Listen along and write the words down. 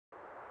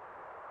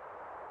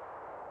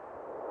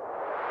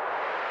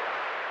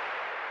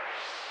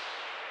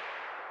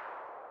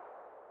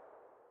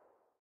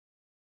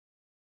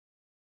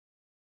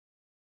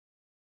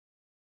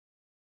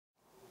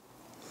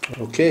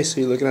Okay, so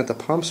you're looking at the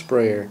pump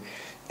sprayer,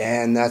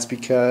 and that's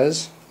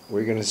because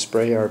we're going to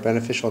spray our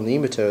beneficial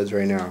nematodes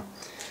right now.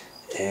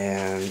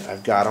 And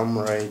I've got them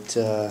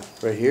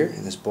right here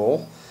in this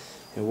bowl.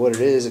 And what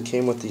it is, it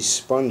came with these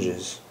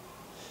sponges.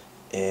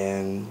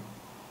 And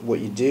what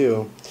you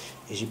do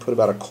is you put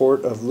about a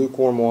quart of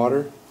lukewarm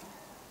water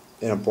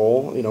in a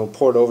bowl,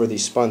 pour it over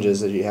these sponges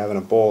that you have in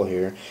a bowl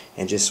here,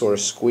 and just sort of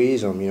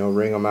squeeze them,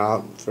 wring them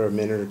out for a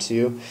minute or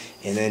two,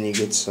 and then you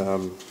get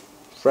some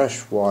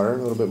fresh water, a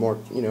little bit more,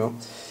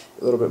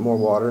 a little bit more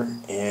water,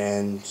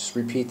 and just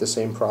repeat the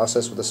same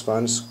process with the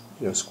sponge,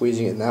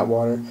 squeezing it in that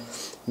water,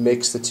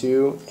 mix the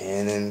two,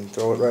 and then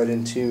throw it right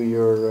into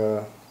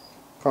your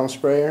pump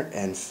sprayer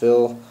and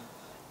fill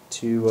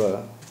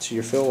to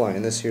your fill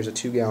line. This here's a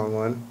 2-gallon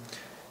one,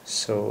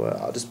 so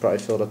I'll just probably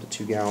fill it up to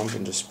 2 gallons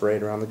and just spray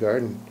it around the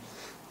garden.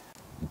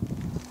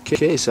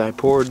 Okay, so I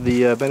poured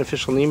the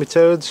beneficial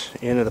nematodes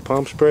into the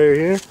pump sprayer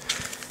here,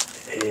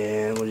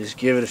 and we'll just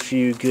give it a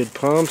few good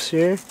pumps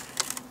here.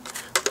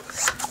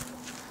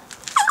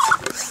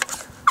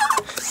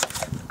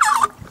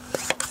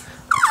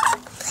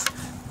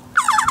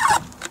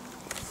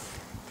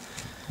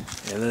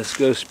 And let's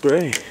go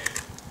spray.